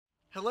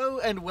Hello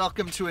and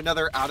welcome to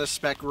another Out of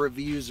Spec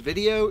Reviews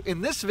video.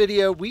 In this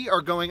video, we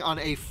are going on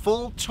a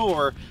full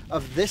tour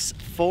of this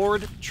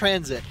Ford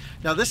Transit.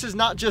 Now, this is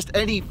not just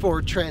any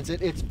Ford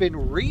Transit, it's been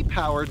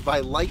repowered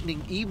by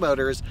Lightning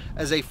eMotors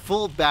as a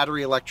full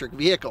battery electric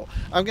vehicle.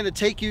 I'm going to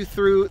take you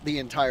through the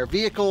entire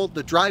vehicle,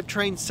 the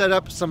drivetrain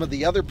setup, some of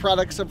the other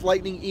products of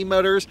Lightning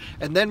eMotors,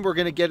 and then we're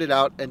going to get it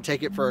out and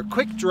take it for a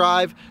quick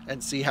drive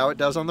and see how it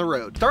does on the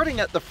road.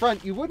 Starting at the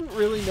front, you wouldn't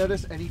really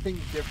notice anything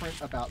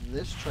different about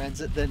this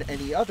Transit than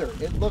any other.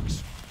 It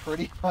looks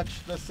pretty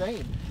much the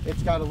same.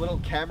 It's got a little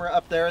camera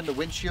up there in the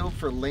windshield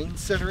for lane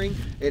centering.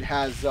 It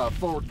has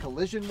forward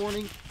collision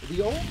warning.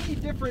 The only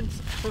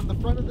difference from the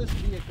front of this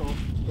vehicle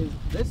is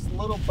this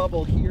little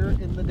bubble here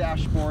in the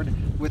dashboard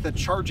with a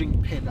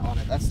charging pin on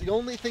it. That's the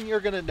only thing you're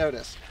going to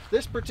notice.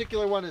 This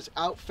particular one is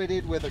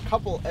outfitted with a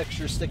couple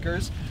extra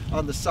stickers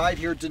on the side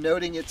here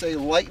denoting it's a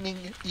Lightning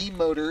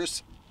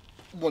eMotors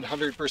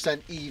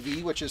 100%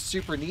 EV, which is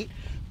super neat.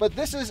 But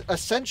this is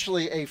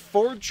essentially a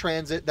Ford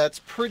Transit that's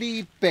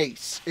pretty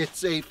base.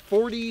 It's a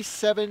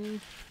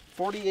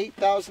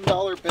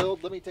 $48,000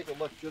 build. Let me take a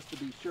look just to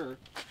be sure.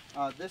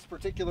 This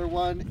particular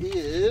one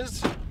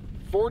is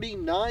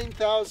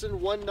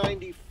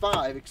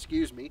 $49,195,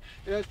 excuse me.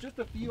 It has just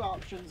a few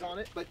options on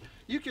it, but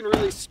you can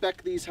really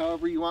spec these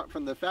however you want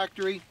from the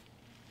factory,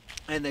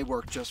 and they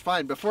work just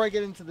fine. Before I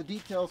get into the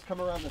details,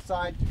 come around the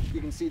side.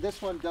 You can see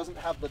this one doesn't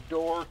have the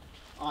door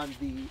on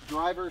the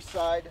driver's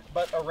side,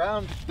 but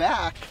around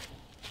back,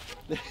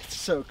 it's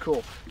so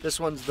cool. This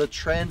one's the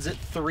Transit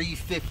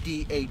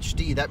 350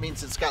 HD. That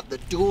means it's got the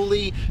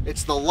dually.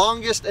 It's the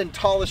longest and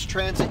tallest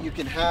Transit you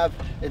can have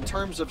in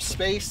terms of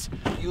space.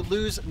 You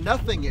lose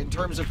nothing in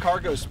terms of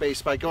cargo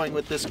space by going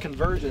with this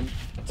conversion.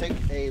 Take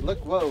a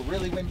look. Whoa,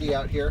 really windy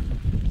out here.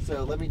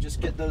 So let me just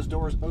get those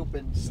doors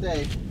open,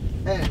 stay,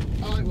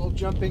 and I will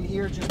jump in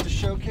here just to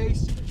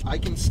showcase. I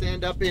can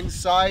stand up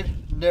inside,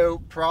 no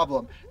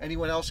problem.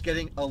 Anyone else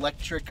getting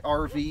electric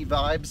RV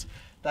vibes?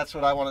 That's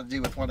what I want to do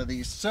with one of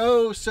these.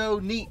 So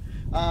neat.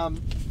 I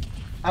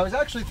was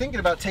actually thinking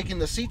about taking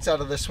the seats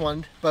out of this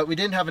one, but we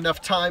didn't have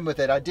enough time with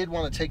it. I did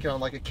want to take it on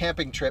like a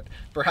camping trip.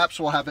 Perhaps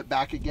we'll have it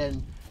back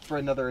again for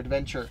another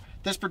adventure.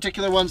 This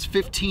particular one's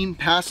 15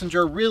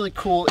 passenger, really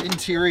cool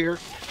interior.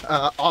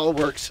 All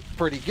works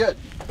pretty good.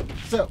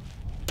 So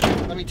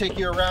let me take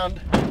you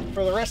around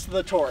for the rest of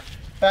the tour.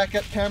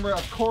 Backup camera,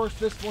 of course.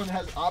 This one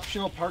has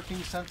optional parking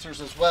sensors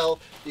as well.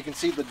 You can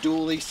see the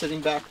dually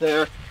sitting back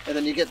there, and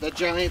then you get the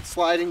giant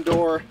sliding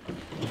door.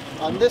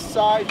 On this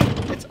side,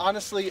 it's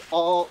honestly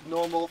all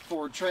normal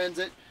Ford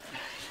Transit.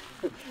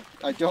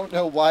 I don't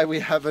know why we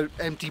have an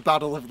empty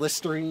bottle of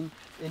Listerine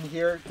in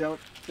here. Don't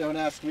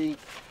ask me.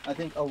 I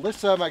think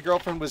Alyssa, my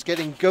girlfriend, was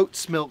getting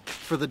goat's milk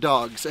for the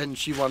dogs, and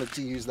she wanted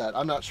to use that.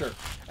 I'm not sure.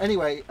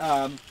 Anyway,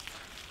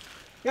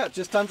 yeah,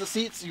 just tons of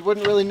seats. You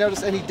wouldn't really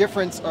notice any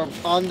difference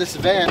on this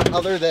van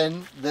other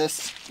than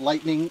this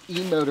Lightning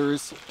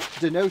eMotors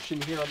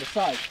denotion here on the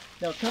side.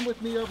 Now come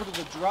with me over to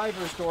the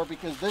driver's door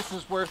because this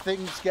is where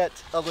things get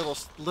a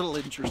little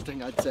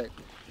interesting, I'd say.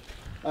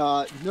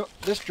 No,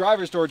 this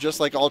driver's door,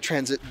 just like all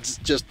Transit,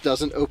 just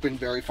doesn't open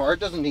very far. It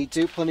doesn't need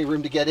to, plenty of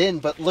room to get in,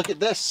 but look at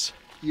this.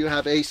 You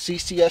have a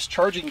CCS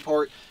charging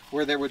port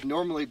where there would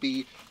normally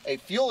be a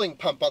fueling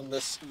pump on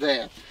this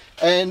van.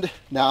 And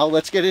now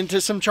let's get into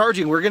some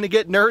charging. We're going to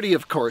get nerdy,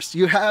 of course.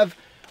 You have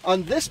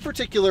on this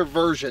particular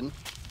version,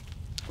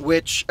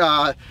 which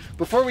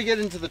before we get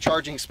into the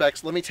charging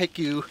specs, let me take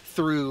you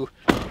through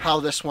how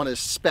this one is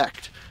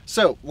spec'd.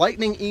 So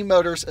Lightning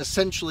eMotors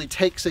essentially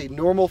takes a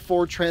normal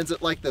Ford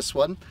Transit like this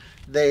one.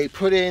 They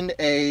put in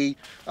a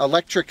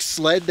electric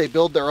sled. They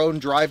build their own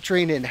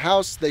drivetrain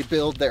in-house. They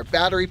build their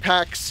battery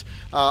packs,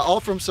 all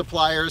from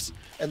suppliers,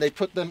 and they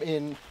put them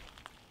in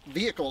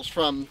vehicles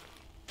from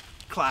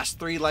class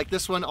 3 like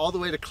this one all the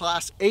way to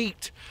class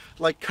 8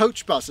 like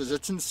coach buses.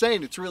 It's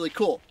insane. It's really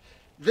cool.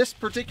 This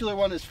particular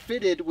one is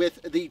fitted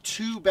with the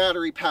 2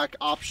 battery pack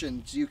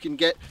options. You can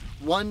get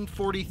one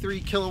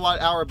 43 kilowatt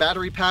hour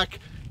battery pack,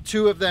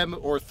 2 of them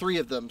or 3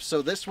 of them.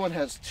 So this one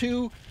has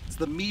 2. It's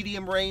the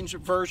medium range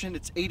version.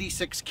 It's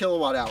 86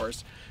 kilowatt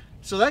hours.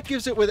 So that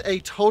gives it with a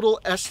total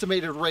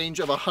estimated range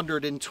of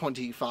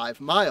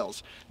 125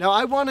 miles. Now,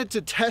 I wanted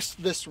to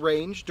test this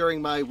range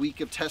during my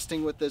week of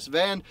testing with this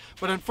van,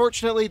 but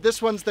unfortunately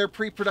this one's their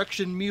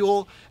pre-production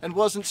mule and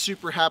wasn't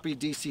super happy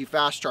DC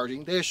fast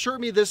charging. They assure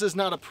me this is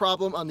not a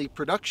problem on the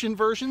production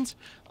versions.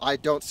 I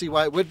don't see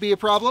why it would be a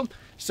problem.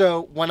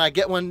 So when I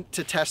get one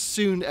to test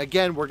soon,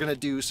 again, we're gonna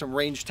do some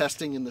range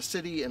testing in the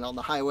city and on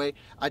the highway.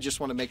 I just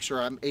wanna make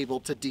sure I'm able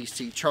to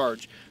DC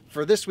charge.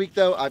 For this week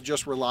though, I've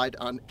just relied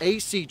on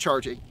AC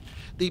charging.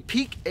 The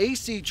peak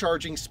AC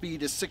charging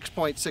speed is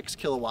 6.6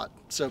 kilowatt.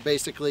 So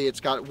basically it's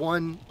got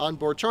one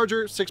onboard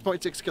charger,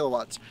 6.6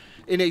 kilowatts.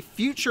 In a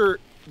future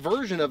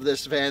version of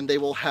this van, they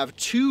will have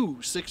 2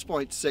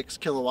 6.6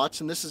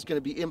 kilowatts, and this is going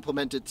to be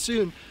implemented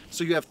soon.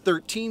 So you have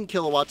 13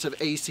 kilowatts of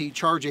AC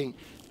charging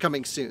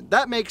coming soon.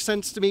 That makes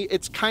sense to me.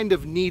 It's kind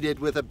of needed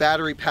with a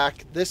battery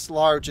pack this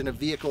large in a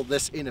vehicle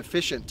this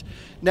inefficient.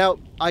 Now,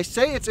 I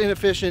say it's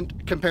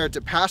inefficient compared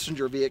to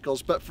passenger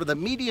vehicles, but for the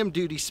medium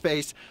duty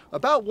space,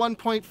 about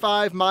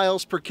 1.5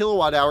 miles per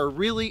kilowatt hour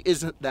really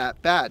isn't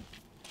that bad.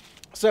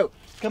 So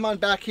come on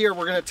back here,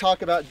 we're going to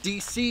talk about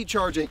DC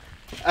charging.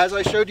 As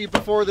I showed you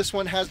before, this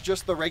one has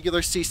just the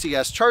regular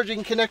CCS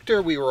charging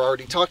connector. We were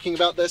already talking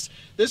about this.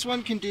 This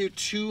one can do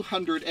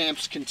 200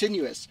 amps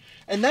continuous.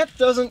 And that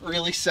doesn't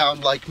really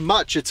sound like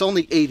much. It's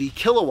only 80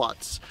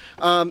 kilowatts.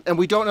 And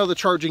we don't know the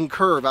charging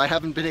curve. I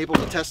haven't been able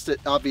to test it,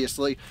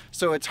 obviously.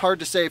 So it's hard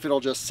to say if it'll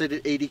just sit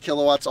at 80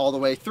 kilowatts all the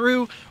way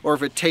through or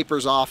if it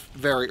tapers off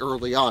very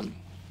early on.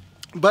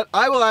 But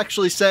I will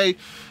actually say,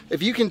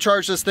 if you can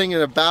charge this thing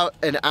in about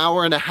an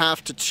hour and a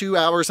half to 2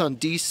 hours on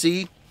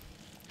DC,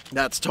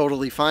 that's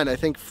totally fine. I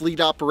think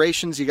fleet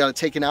operations, you got to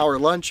take an hour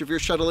lunch if you're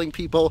shuttling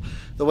people.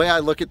 The way I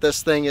look at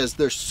this thing is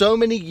there's so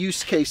many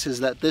use cases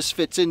that this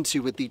fits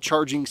into with the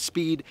charging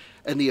speed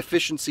and the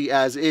efficiency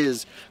as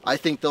is. I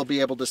think they'll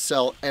be able to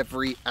sell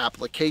every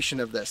application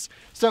of this.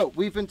 So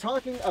we've been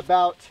talking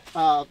about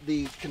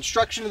the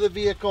construction of the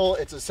vehicle.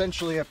 It's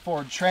essentially a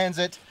Ford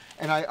Transit.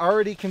 And I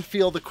already can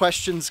feel the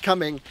questions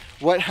coming.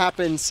 What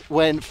happens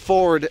when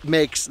Ford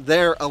makes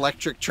their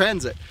electric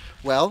Transit?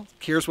 Well,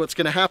 here's what's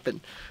going to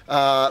happen.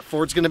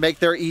 Ford's going to make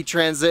their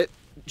e-Transit.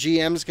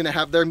 GM's going to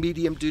have their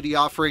medium duty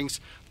offerings,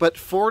 but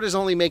Ford is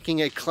only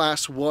making a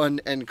Class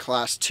 1 and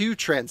Class 2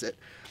 Transit.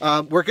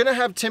 We're going to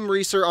have Tim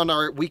Reeser on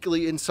our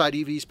weekly Inside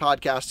EVs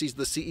podcast. He's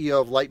the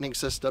CEO of Lightning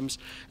Systems,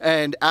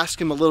 and ask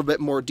him a little bit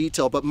more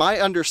detail. But my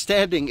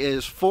understanding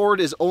is Ford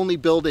is only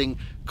building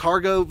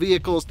cargo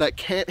vehicles that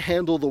can't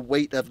handle the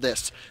weight of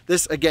this.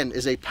 This, again,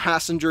 is a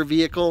passenger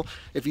vehicle.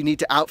 If you need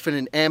to outfit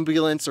an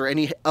ambulance or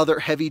any other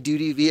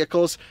heavy-duty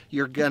vehicles,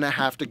 you're going to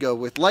have to go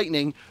with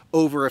Lightning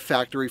over a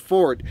factory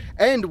Ford.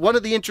 And one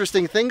of the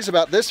interesting things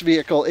about this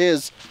vehicle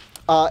is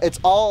it's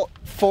all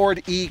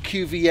Ford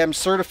EQVM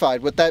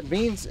certified. What that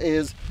means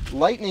is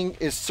Lightning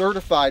is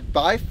certified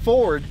by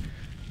Ford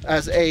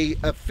as a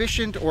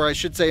efficient, or I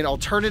should say an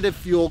alternative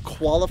fuel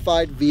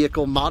qualified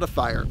vehicle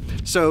modifier.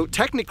 So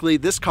technically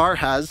this car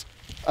has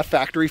a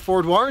factory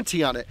Ford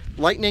warranty on it.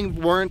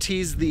 Lightning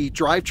warranties the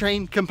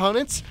drivetrain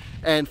components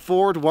and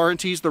Ford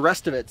warranties the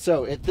rest of it.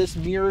 So if this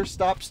mirror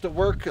stops to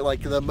work,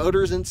 like the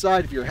motor's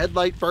inside, if your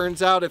headlight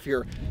burns out, if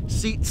your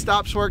seat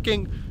stops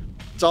working,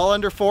 it's all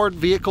under Ford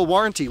vehicle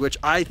warranty, which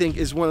I think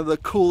is one of the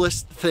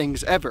coolest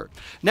things ever.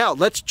 Now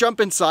let's jump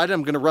inside.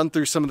 I'm going to run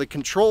through some of the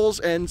controls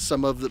and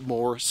some of the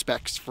more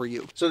specs for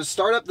you. So to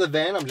start up the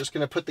van, I'm just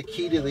going to put the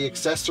key to the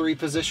accessory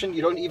position.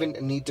 You don't even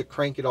need to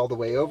crank it all the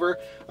way over.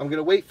 I'm going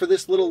to wait for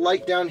this little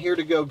light down here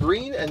to go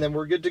green, and then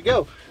we're good to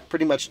go.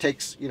 Pretty much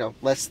takes, you know,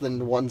 less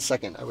than 1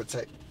 second, I would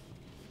say.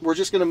 We're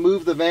just going to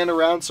move the van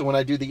around, so when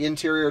I do the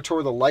interior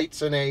tour, the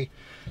light's in a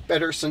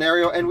better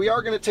scenario. And we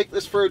are going to take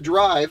this for a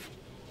drive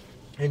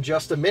in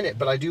just a minute,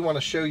 but I do want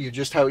to show you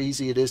just how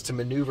easy it is to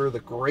maneuver, the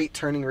great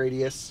turning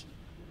radius,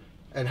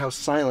 and how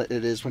silent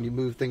it is when you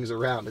move things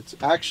around. It's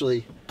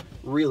actually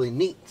really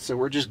neat. So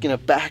we're just going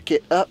to back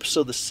it up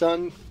so the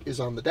sun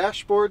is on the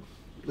dashboard,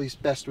 at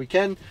least best we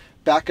can.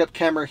 Backup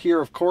camera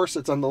here, of course,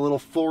 it's on the little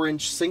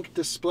 4-inch sync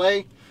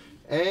display.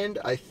 And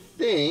I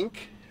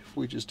think if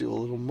we just do a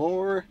little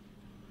more,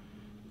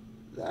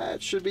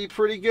 that should be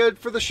pretty good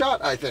for the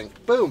shot, I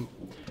think. Boom.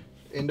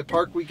 Into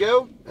park we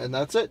go, and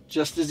that's it.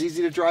 Just as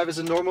easy to drive as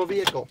a normal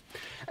vehicle.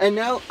 And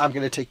now I'm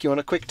going to take you on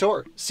a quick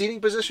tour.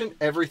 Seating position,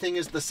 everything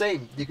is the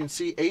same. You can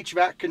see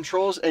HVAC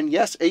controls, and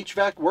yes,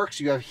 HVAC works.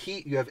 You have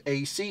heat, you have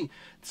AC.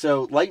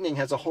 So Lightning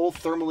has a whole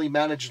thermally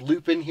managed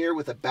loop in here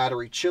with a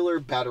battery chiller,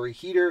 battery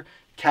heater,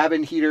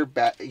 cabin heater,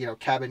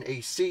 cabin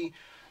AC.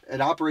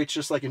 It operates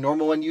just like a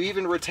normal one. You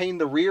even retain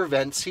the rear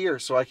vents here,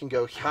 so I can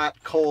go hot,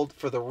 cold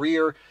for the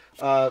rear,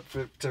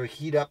 to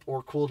heat up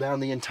or cool down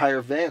the entire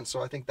van.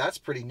 So I think that's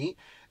pretty neat.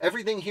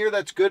 Everything here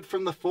that's good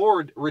from the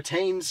Ford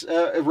remains,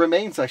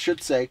 I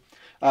should say.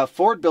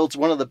 Ford builds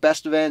one of the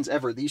best vans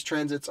ever. These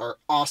Transits are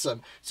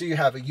awesome. So you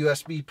have a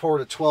USB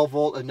port, a 12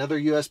 volt, another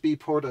USB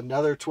port,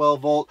 another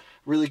 12 volt,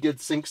 really good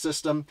sync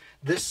system.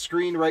 This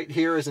screen right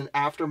here is an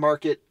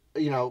aftermarket,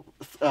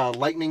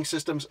 Lightning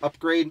Systems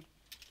upgrade.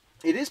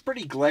 It is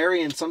pretty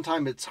glary and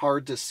sometimes it's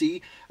hard to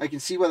see. I can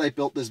see why they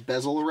built this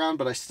bezel around,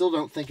 but I still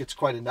don't think it's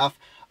quite enough.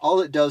 All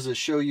it does is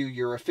show you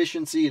your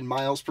efficiency in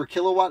miles per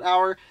kilowatt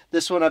hour.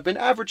 This one I've been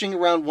averaging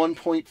around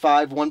 1.5,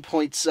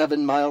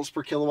 1.7 miles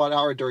per kilowatt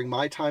hour during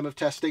my time of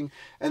testing.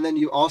 And then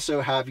you also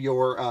have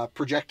your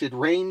projected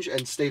range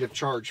and state of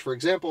charge. For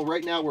example,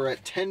 right now we're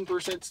at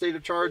 10% state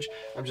of charge.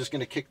 I'm just going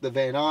to kick the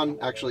van on,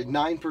 actually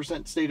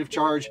 9% state of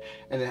charge,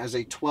 and it has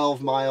a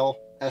 12-mile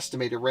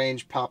estimated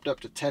range, popped up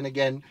to 10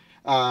 again.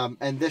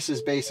 And this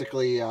is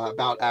basically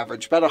about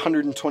average, about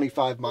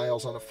 125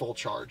 miles on a full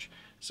charge.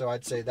 So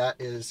I'd say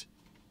that is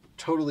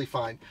totally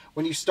fine.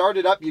 When you start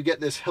it up, you get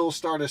this hill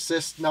start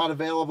assist not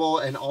available,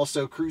 and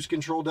also cruise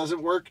control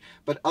doesn't work.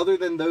 But other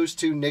than those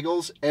two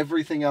niggles,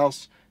 everything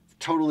else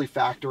totally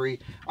factory.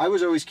 I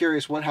was always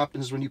curious what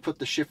happens when you put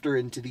the shifter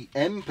into the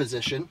M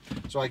position.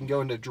 So I can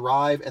go into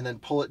drive and then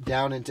pull it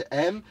down into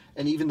M,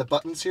 and even the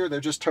buttons here, they're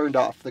just turned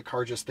off. The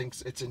car just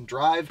thinks it's in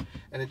drive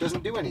and it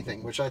doesn't do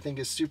anything, which I think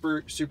is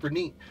super, super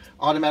neat.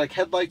 Automatic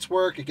headlights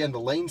work. Again, the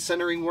lane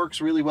centering works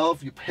really well.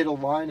 If you hit a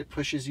line, it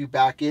pushes you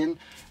back in.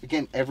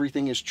 Again,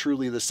 everything is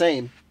truly the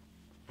same.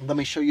 Let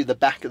me show you the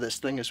back of this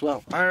thing as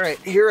well. All right,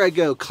 here I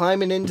go,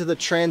 climbing into the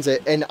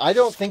Transit, and I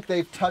don't think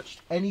they've touched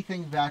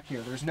anything back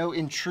here. There's no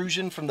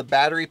intrusion from the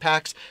battery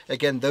packs.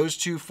 Again, those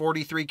two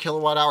 43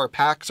 kilowatt hour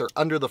packs are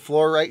under the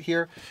floor right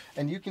here,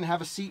 and you can have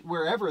a seat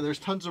wherever. There's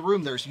tons of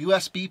room. There's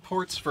USB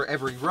ports for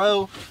every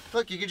row.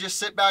 Look, you can just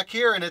sit back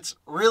here, and it's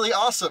really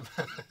awesome.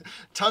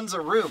 Tons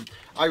of room.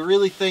 I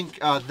really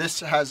think this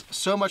has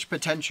so much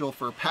potential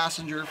for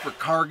passenger, for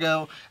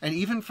cargo, and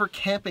even for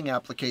camping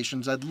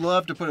applications. I'd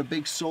love to put a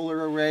big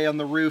solar array on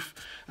the roof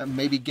and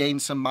maybe gain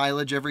some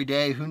mileage every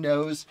day, who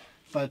knows.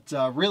 But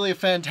really a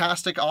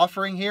fantastic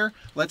offering here.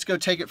 Let's go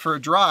take it for a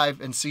drive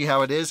and see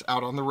how it is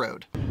out on the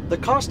road. The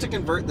cost to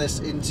convert this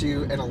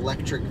into an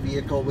electric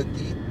vehicle with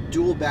the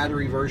dual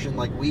battery version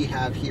like we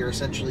have here,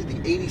 essentially the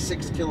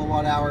 86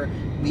 kilowatt hour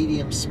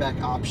medium spec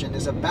option,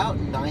 is about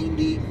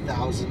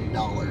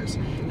 $90,000.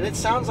 And it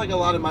sounds like a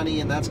lot of money,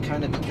 and that's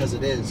kind of because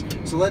it is.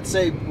 So let's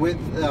say with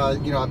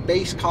you know, a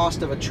base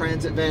cost of a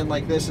Transit van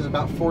like this is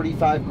about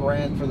 45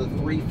 grand for the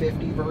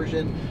 350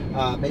 version,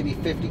 maybe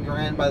 50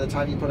 grand by the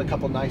time you put a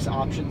couple nice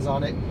options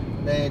on it.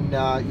 Then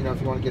you know, if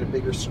you want to get a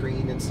bigger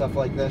screen and stuff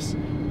like this,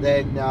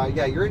 then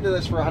yeah, you're into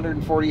this for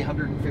 140,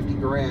 150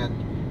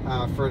 grand.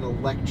 For an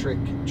electric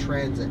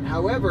Transit.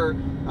 However,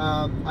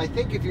 I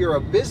think if you're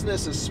a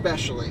business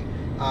especially,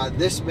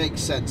 this makes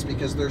sense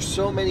because there's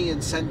so many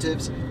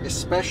incentives,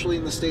 especially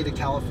in the state of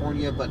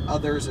California, but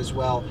others as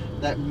well,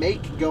 that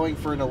make going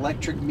for an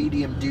electric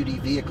medium duty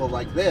vehicle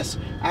like this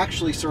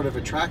actually sort of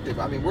attractive.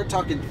 I mean, we're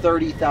talking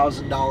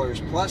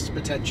 $30,000 plus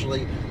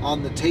potentially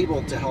on the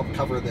table to help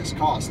cover this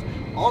cost.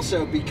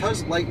 Also,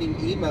 because Lightning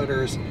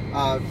eMotors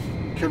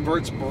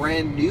converts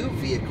brand new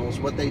vehicles,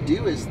 what they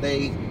do is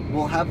they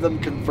will have them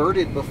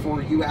converted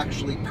before you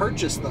actually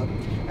purchase them,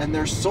 and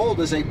they're sold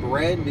as a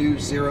brand new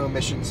zero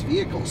emissions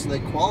vehicle, so they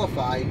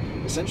qualify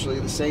essentially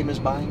the same as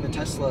buying the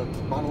Tesla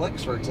Model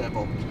X, for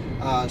example.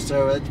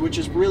 Which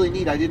is really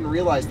neat. I didn't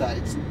realize that.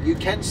 You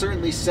can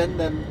certainly send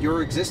them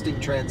your existing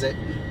Transit,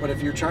 but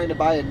if you're trying to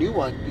buy a new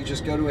one, you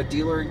just go to a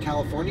dealer in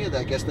California.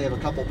 I guess they have a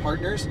couple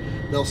partners.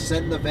 They'll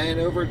send the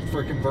van over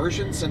for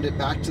conversion, send it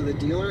back to the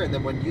dealer, and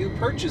then when you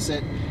purchase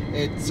it,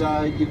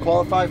 you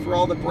qualify for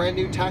all the brand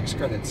new tax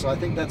credits. So I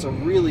think that's a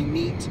really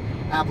neat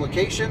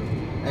application.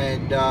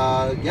 And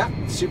yeah,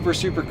 super,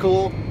 super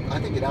cool. I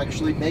think it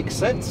actually makes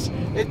sense.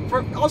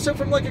 Also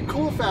from like a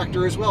cool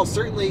factor as well.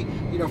 Certainly,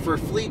 you know, for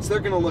fleets, they're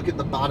going to look at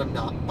the bottom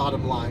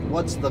line.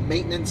 What's the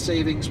maintenance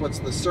savings? What's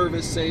the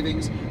service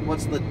savings?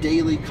 What's the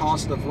daily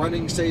cost of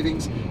running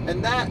savings?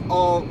 And that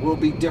all will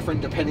be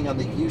different depending on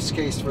the use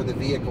case for the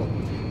vehicle.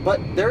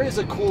 But there is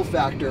a cool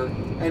factor,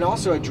 and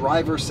also a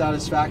driver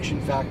satisfaction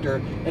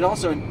factor, and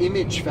also an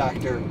image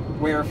factor,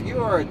 where if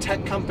you are a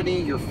tech company,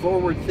 you're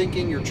forward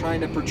thinking, you're trying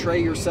to portray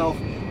yourself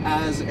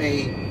as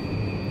a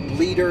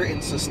leader in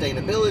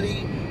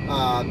sustainability,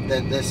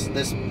 then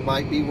this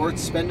might be worth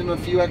spending a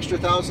few extra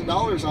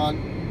 $1,000s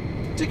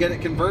on to get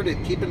it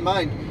converted. Keep in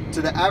mind,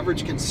 to the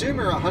average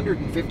consumer,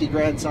 150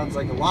 grand sounds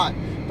like a lot,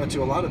 but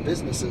to a lot of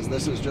businesses,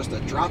 this is just a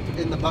drop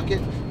in the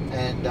bucket.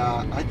 And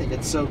I think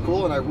it's so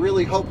cool, and I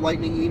really hope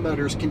Lightning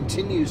eMotors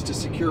continues to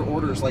secure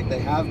orders like they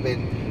have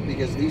been,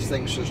 because these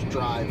things just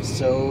drive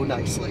so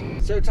nicely.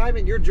 So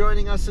Tijmen, you're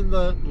joining us in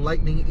the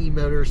Lightning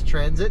eMotors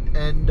Transit,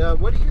 and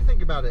what do you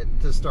think about it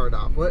to start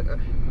off?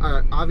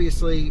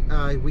 Obviously,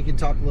 we can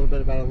talk a little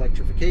bit about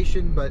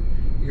electrification, but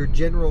your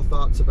general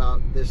thoughts about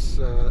this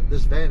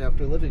this van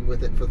after living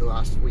with it for the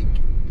last week?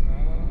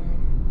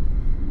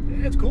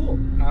 It's cool.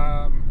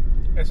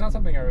 It's not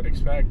something I would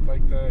expect.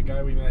 Like the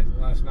guy we met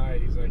last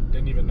night, he's like,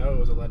 didn't even know it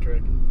was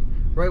electric.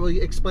 Right, well,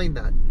 explain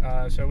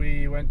that. So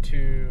we went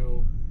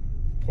to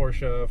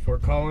Porsche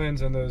Fort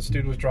Collins, and the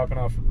dude was dropping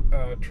off,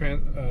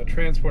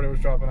 transporter was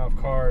dropping off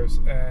cars,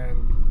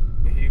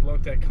 and he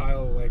looked at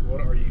Kyle like,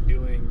 what are you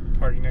doing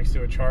parking next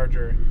to a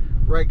charger?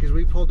 Right, because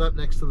we pulled up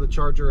next to the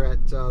charger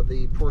at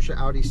the Porsche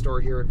Audi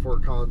store here in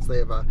Fort Collins. They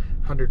have a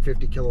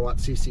 150 kilowatt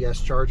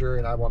CCS charger,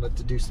 and I wanted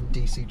to do some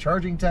DC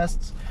charging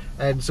tests.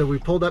 And so we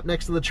pulled up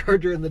next to the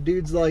charger, and the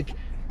dude's like,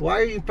 why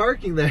are you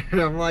parking there?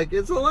 And I'm like,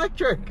 it's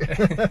electric.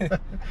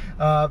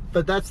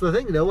 But that's the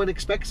thing, no one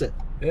expects it.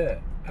 Yeah,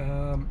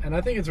 and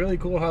I think it's really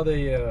cool how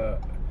they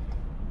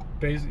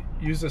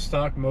use the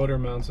stock motor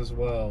mounts as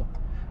well.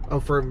 Oh,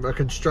 from a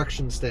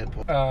construction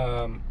standpoint.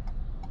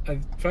 I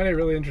find it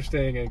really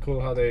interesting and cool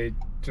how they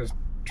just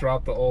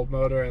drop the old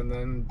motor and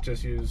then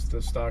just use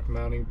the stock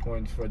mounting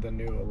points for the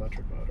new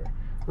electric motor.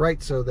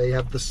 Right, so they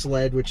have the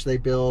sled which they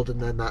build, and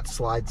then that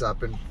slides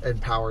up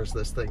and powers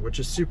this thing, which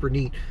is super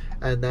neat.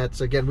 And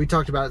that's, again, we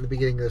talked about it in the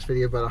beginning of this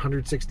video, about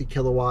 160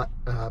 kilowatt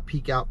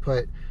peak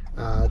output,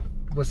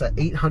 what's that,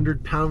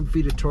 800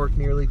 pound-feet of torque,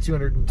 nearly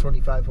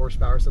 225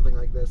 horsepower, something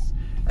like this.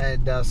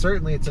 And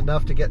certainly it's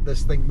enough to get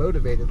this thing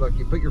motivated. Look,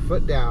 you put your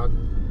foot down,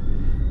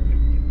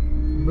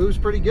 moves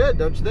pretty good,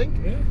 don't you think?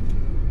 Yeah.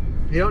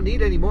 You don't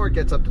need any more. It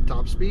gets up to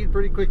top speed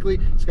pretty quickly.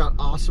 It's got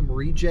awesome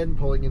regen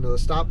pulling into the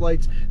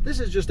stoplights. This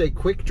is just a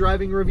quick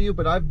driving review,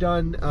 but I've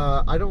done,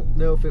 I don't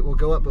know if it will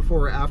go up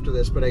before or after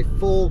this, but a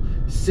full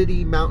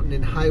city, mountain,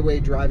 and highway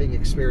driving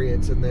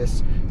experience in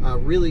this,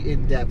 really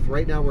in depth.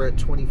 Right now we're at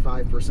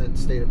 25%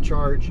 state of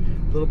charge,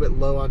 a little bit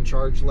low on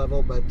charge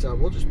level, but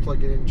we'll just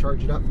plug it in and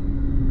charge it up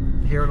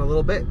here in a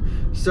little bit.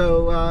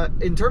 So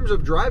in terms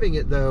of driving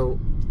it though,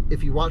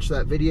 if you watch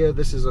that video,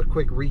 this is a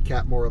quick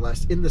recap more or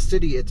less. In the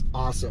city, it's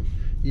awesome.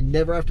 You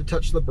never have to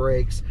touch the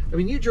brakes. I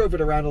mean, you drove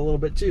it around a little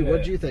bit too. Yeah. What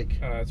did you think?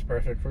 It's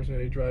perfect for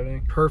city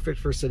driving. Perfect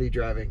for city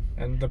driving.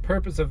 And the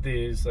purpose of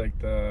these, like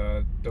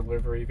the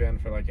delivery van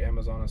for like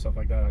Amazon and stuff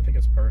like that, I think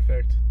it's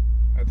perfect.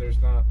 There's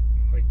not,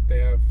 like, they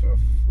have a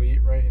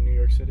fleet, right, in New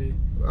York City?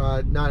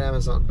 Not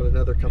Amazon, but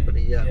another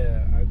company, yeah.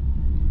 Yeah, I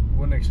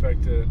wouldn't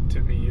expect it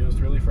to be used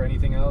really for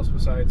anything else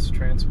besides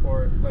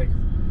transport, like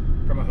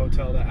from a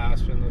hotel to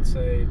Aspen, let's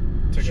say,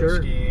 to go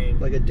skiing.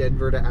 Like a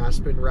Denver to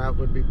Aspen route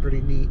would be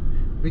pretty neat.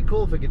 It'd be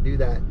cool if it could do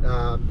that.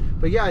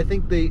 But yeah, I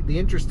think the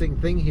interesting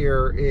thing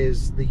here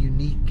is the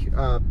unique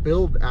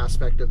build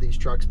aspect of these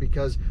trucks,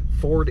 because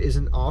Ford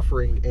isn't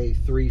offering a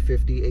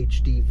 350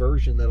 HD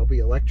version that'll be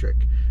electric.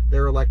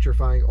 They're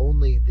electrifying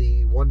only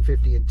the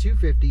 150 and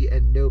 250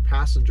 and no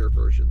passenger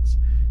versions.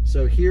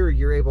 So here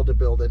you're able to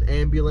build an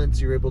ambulance,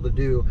 you're able to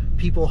do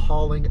people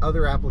hauling,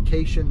 other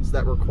applications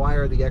that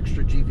require the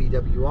extra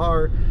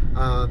GVWR,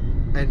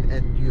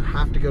 and you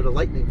have to go to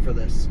Lightning for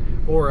this,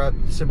 or a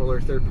similar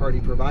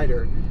third-party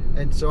provider.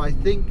 And so I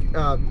think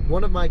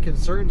one of my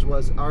concerns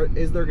was,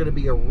 is there going to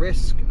be a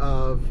risk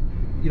of,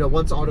 you know,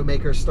 once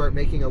automakers start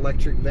making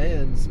electric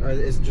vans,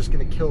 is it just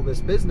going to kill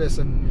this business?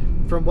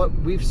 And from what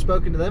we've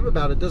spoken to them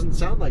about, it doesn't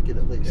sound like it,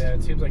 at least. Yeah,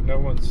 it seems like no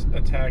one's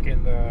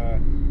attacking the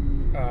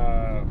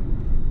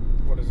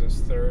what is this,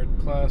 third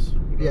class?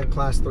 Yeah,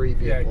 class 3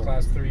 vehicle. Yeah,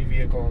 class 3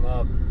 vehicle and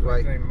up.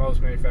 Right. I think most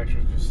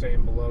manufacturers just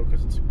staying below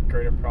because it's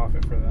greater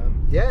profit for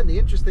them. Yeah, and the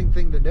interesting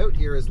thing to note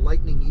here is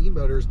Lightning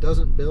eMotors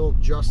doesn't build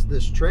just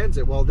this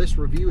Transit. While this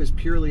review is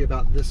purely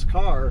about this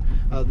car,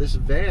 this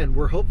van,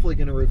 we're hopefully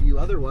going to review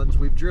other ones.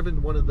 We've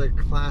driven one of the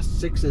class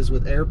 6s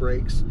with air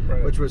brakes,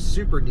 right, which was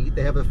super neat.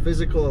 They have a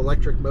physical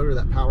electric motor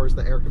that powers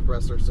the air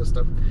compressor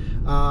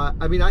system.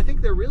 I mean, I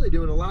think they're really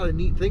doing a lot of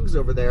neat things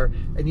over there,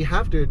 and you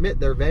have to admit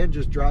their van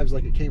just drives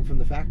like it came from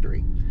the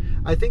factory.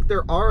 I think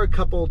there are a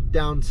couple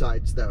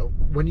downsides though.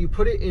 When you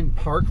put it in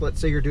park,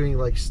 let's say you're doing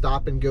like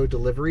stop and go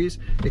deliveries,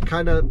 it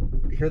kind of,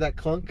 hear that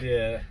clunk?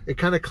 Yeah. It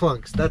kind of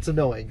clunks. That's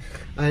annoying.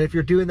 And if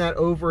you're doing that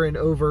over and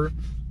over,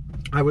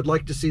 I would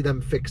like to see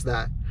them fix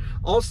that.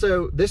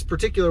 Also, this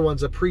particular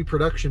one's a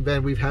pre-production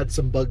van we've had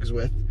some bugs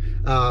with.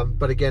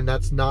 But again,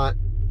 that's not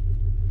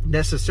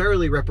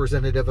necessarily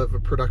representative of a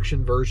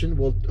production version.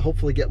 We'll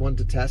hopefully get one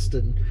to test,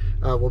 and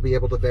we'll be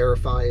able to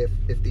verify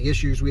if the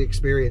issues we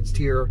experienced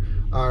here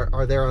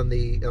are there on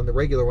the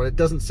regular one. It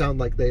doesn't sound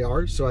like they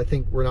are, so I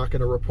think we're not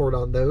going to report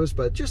on those,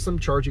 but just some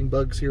charging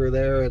bugs here or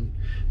there, and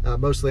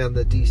mostly on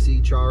the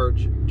DC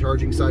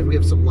charging side. We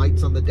have some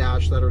lights on the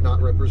dash that are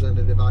not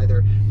representative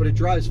either, but it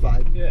drives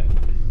fine. Yeah.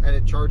 And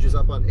it charges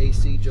up on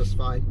AC just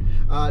fine.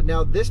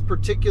 Now this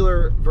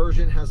particular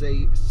version has a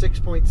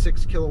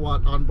 6.6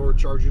 kilowatt onboard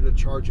charger to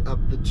charge up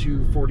the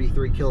two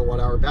 43 kilowatt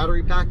hour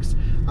battery packs.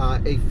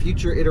 A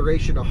future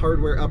iteration, a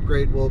hardware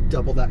upgrade, will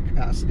double that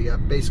capacity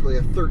up. Basically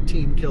a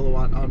 13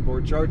 kilowatt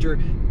onboard charger,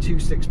 two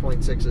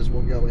 6.6s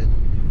will go in,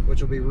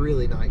 which will be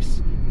really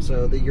nice.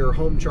 So that your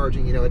home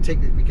charging, you know,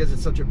 because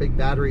it's such a big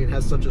battery and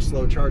has such a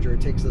slow charger,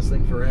 it takes this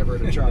thing forever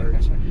to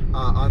charge.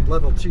 On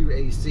level 2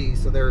 AC,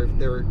 so they're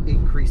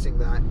increasing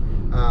that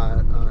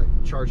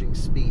charging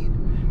speed.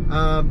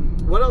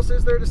 What else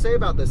is there to say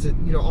about this? You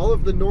know, all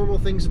of the normal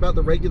things about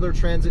the regular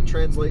Transit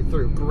translate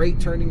through. Great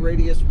turning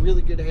radius,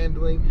 really good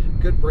handling,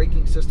 good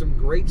braking system,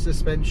 great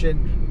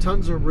suspension,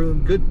 tons of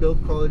room, good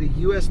build quality,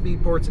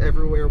 USB ports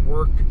everywhere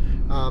work.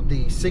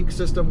 The sync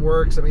system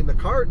works. I mean, the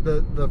car,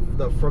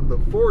 from the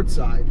Ford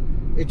side,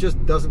 it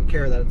just doesn't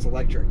care that it's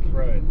electric.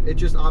 Right. It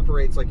just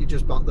operates like you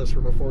just bought this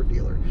from a Ford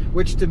dealer,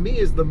 which to me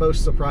is the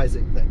most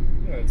surprising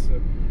thing. Yeah, it's a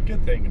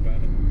good thing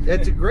about it.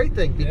 It's a great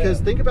thing,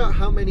 because think about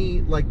how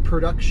many like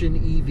production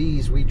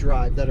EVs we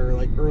drive that are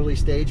like early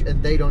stage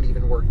and they don't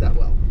even work that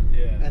well.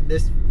 Yeah. And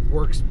this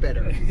works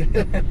better.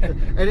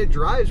 And it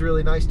drives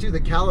really nice too.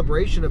 The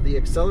calibration of the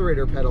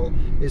accelerator pedal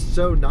is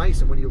so nice,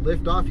 and when you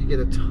lift off you get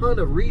a ton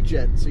of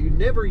regen, so you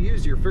never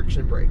use your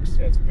friction brakes.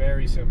 Yeah, it's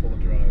very simple to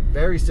drive.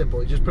 Very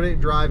simple. You just put it in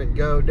drive and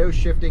go. No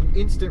shifting,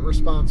 instant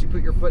response. You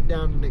put your foot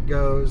down and it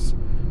goes.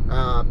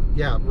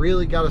 Yeah,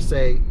 really gotta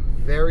say,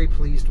 very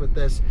pleased with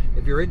this.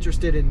 If you're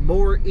interested in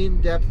more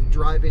in-depth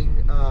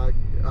driving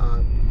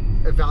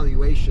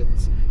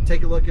evaluations,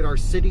 take a look at our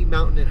city,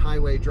 mountain, and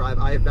highway drive.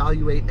 I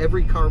evaluate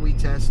every car we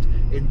test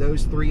in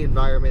those three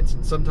environments,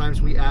 and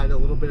sometimes we add a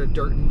little bit of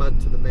dirt and mud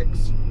to the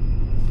mix.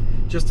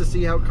 just to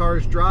see how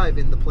cars drive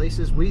in the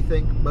places we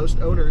think most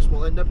owners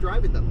will end up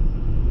driving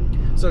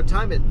them. So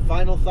Tijmen,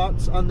 final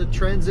thoughts on the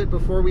Transit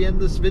before we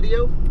end this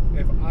video?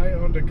 If I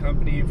owned a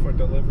company for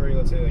delivery,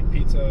 let's say like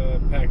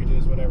pizza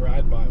packages, whatever,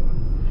 I'd buy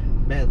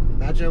one. Man,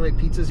 imagine how many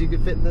pizzas you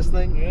could fit in this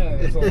thing. Yeah,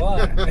 that's a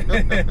lot.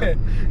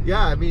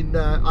 Yeah, I mean,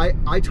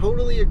 I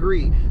totally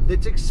agree.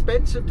 It's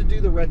expensive to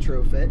do the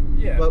retrofit,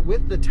 yeah. But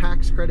with the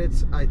tax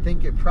credits, I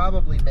think it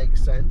probably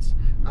makes sense.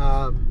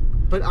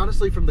 But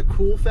honestly, from the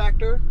cool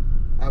factor,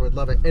 I would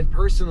love it. And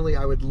personally,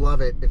 I would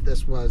love it if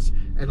this was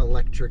an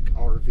electric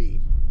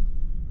RV.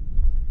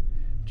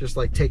 Just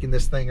like taking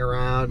this thing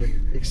around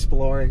and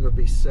exploring would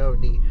be so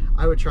neat.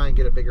 I would try and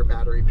get a bigger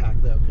battery pack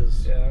though,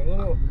 because yeah, a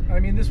little. I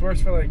mean, this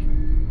works for like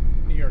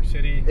New York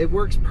City. It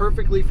works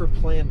perfectly for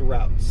planned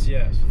routes.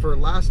 Yes. For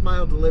last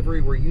mile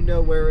delivery where you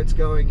know where it's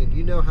going and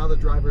you know how the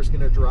driver's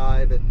going to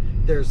drive, and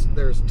there's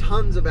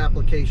tons of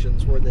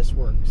applications where this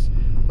works.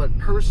 But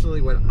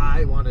personally, what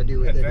I want to do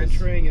with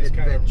adventuring it is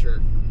adventure.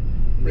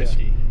 Kind of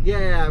risky.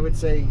 Yeah, I would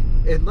say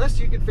unless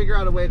you can figure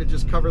out a way to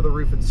just cover the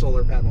roof with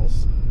solar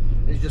panels.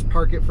 You just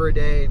park it for a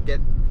day and get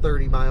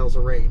 30 miles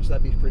of range.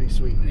 That'd be pretty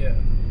sweet. Yeah.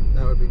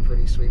 That would be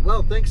pretty sweet.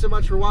 Well, thanks so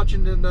much for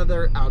watching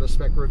another Out of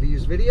Spec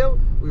Reviews video.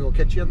 We will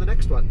catch you on the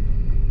next one.